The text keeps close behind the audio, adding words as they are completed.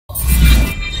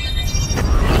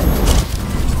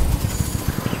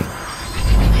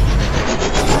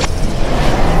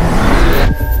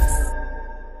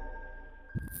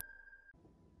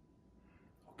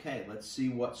Let's see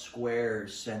what SQAIRZ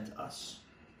sent us.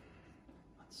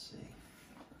 Let's see.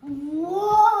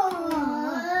 Whoa!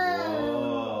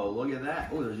 Whoa, look at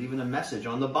that. Oh, there's even a message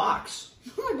on the box.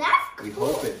 Oh, that's cool. We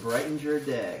hope it brightens your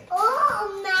day.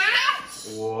 Oh,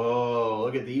 match! Whoa,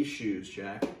 look at these shoes,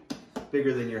 Jack.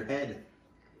 Bigger than your head.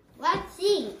 Let's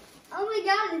see. Oh my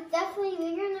god, it's definitely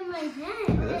bigger than my head.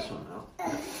 Look at this one out.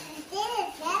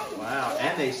 Wow,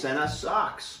 and they sent us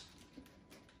socks.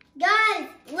 Guys,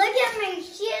 look at my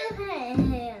shoe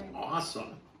hand.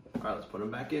 Awesome. All right, let's put them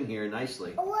back in here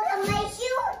nicely. Look at my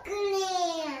shoe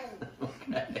hand.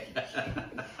 Okay.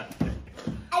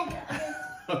 I got it.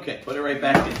 Okay, put it right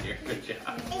back in here. Good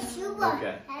job.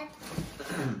 Okay.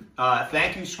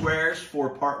 Thank you, SQAIRZ,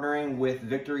 for partnering with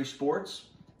Victory Sports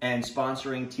and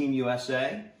sponsoring Team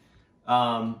USA.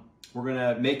 We're going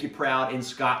to make you proud in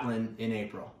Scotland in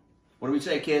April. What do we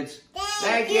say, kids?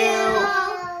 Thank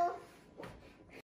you.